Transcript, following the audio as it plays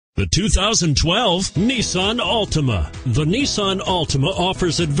The 2012 Nissan Altima. The Nissan Altima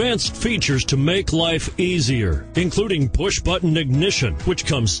offers advanced features to make life easier, including push-button ignition, which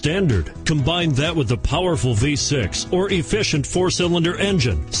comes standard. Combine that with the powerful V6 or efficient 4-cylinder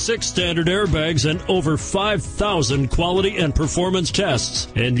engine, 6 standard airbags, and over 5,000 quality and performance tests,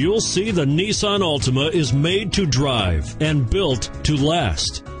 and you'll see the Nissan Altima is made to drive and built to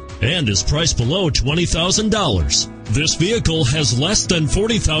last, and is priced below $20,000. This vehicle has less than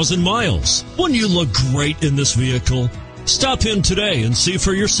 40,000 miles. Wouldn't you look great in this vehicle? Stop in today and see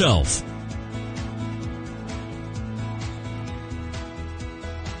for yourself.